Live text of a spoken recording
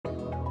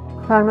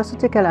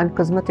Pharmaceutical and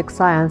cosmetic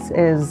science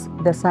is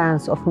the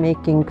science of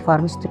making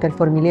pharmaceutical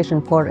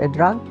formulation for a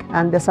drug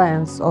and the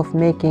science of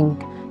making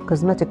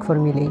cosmetic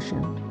formulation.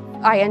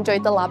 I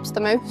enjoyed the labs the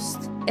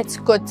most. It's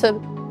good to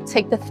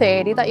take the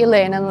theory that you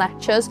learn in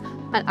lectures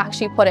and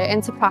actually put it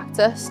into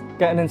practice.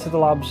 Getting into the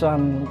labs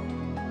and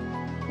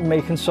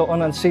making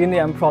something and seeing the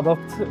end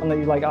product and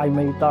you're like, I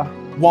made that.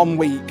 1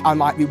 week I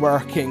might be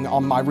working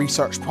on my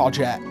research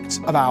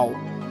project about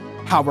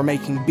how we're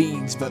making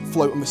beads that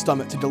float on the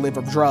stomach to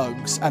deliver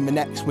drugs, and the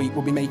next week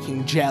we'll be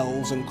making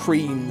gels and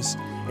creams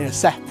in a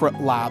separate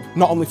lab,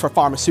 not only for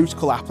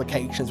pharmaceutical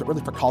applications but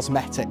really for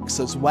cosmetics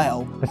as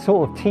well. The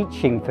sort of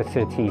teaching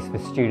facilities for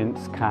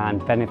students can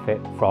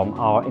benefit from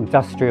our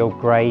industrial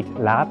grade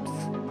labs.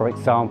 For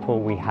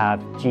example, we have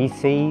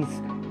GCs,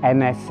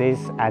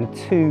 MSs and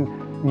 2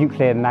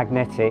 nuclear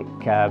magnetic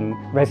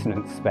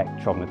resonance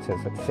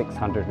spectrometers at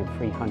 600 and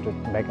 300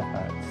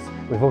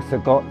 megahertz. We've also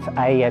got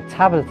a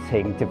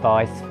tableting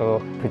device for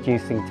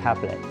producing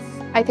tablets.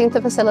 I think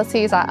the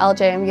facilities at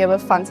LJMU are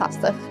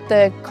fantastic.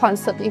 They're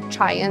constantly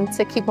trying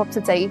to keep up to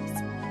date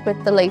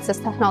with the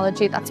latest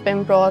technology that's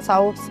been brought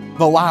out.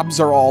 The labs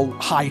are all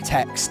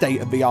high-tech,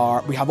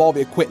 state-of-the-art. We have all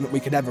the equipment we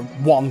could ever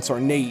want or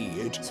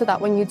need. So that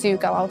when you do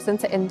go out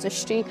into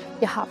industry,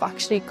 you have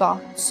actually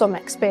got some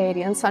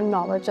experience and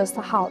knowledge as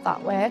to how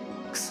that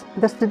works.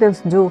 The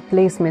students do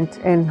placement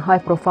in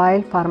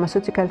high-profile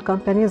pharmaceutical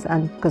companies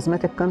and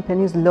cosmetic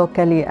companies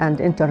locally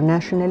and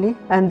internationally,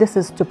 and this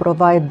is to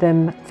provide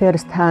them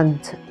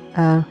first-hand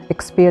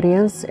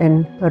experience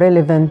in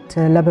relevant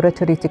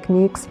laboratory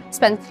techniques.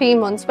 Spent 3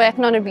 months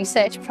working on a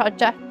research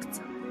project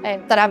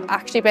that I've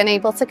actually been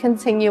able to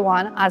continue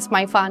on as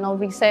my final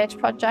research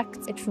project.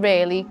 It's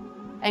really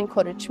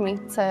encouraged me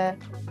to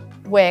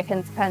work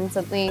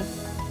independently,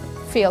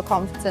 feel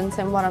confident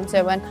in what I'm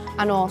doing,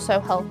 and also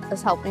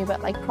has helped me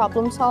with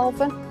problem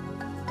solving.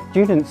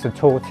 Students are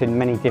taught in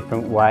many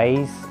different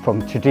ways,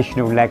 from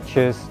traditional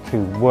lectures to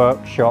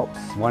workshops.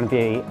 One of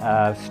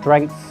the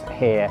strengths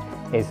here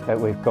is that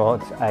we've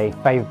got a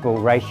favourable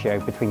ratio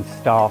between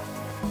staff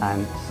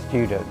and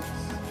students.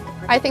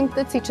 I think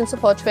the teaching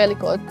support's really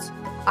good.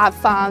 I've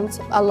found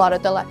a lot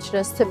of the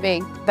lecturers to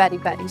be very,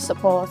 very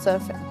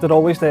supportive. They're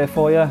always there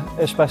for you,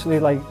 especially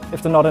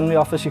if they're not in the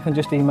office, you can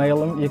just email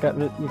them. You get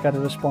a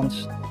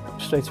response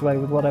straight away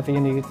with whatever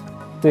you need.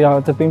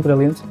 They've been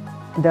brilliant.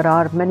 There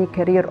are many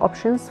career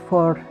options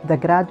for the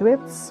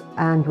graduates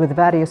and with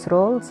various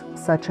roles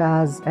such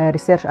as a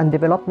research and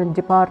development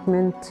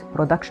department,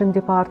 production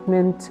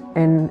department,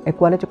 in a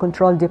quality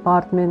control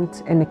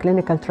department, in a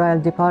clinical trial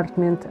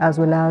department, as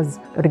well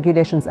as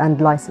regulations and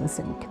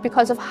licensing.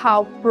 Because of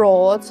how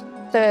broad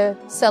the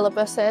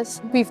syllabus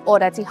is, we've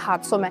already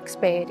had some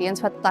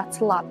experience, whether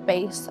that's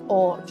lab-based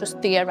or just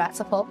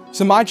theoretical.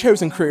 So my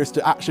chosen career is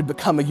to actually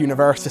become a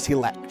university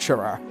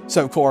lecturer.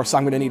 So of course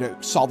I'm going to need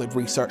a solid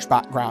research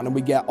background, and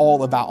we get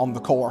all of that on the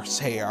course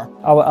here.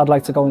 I'd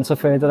like to go into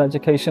further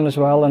education as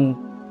well and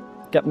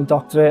get my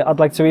doctorate. I'd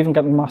like to even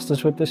get my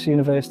master's with this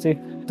university.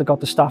 They've got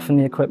the staff and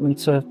the equipment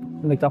to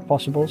make that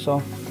possible.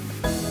 So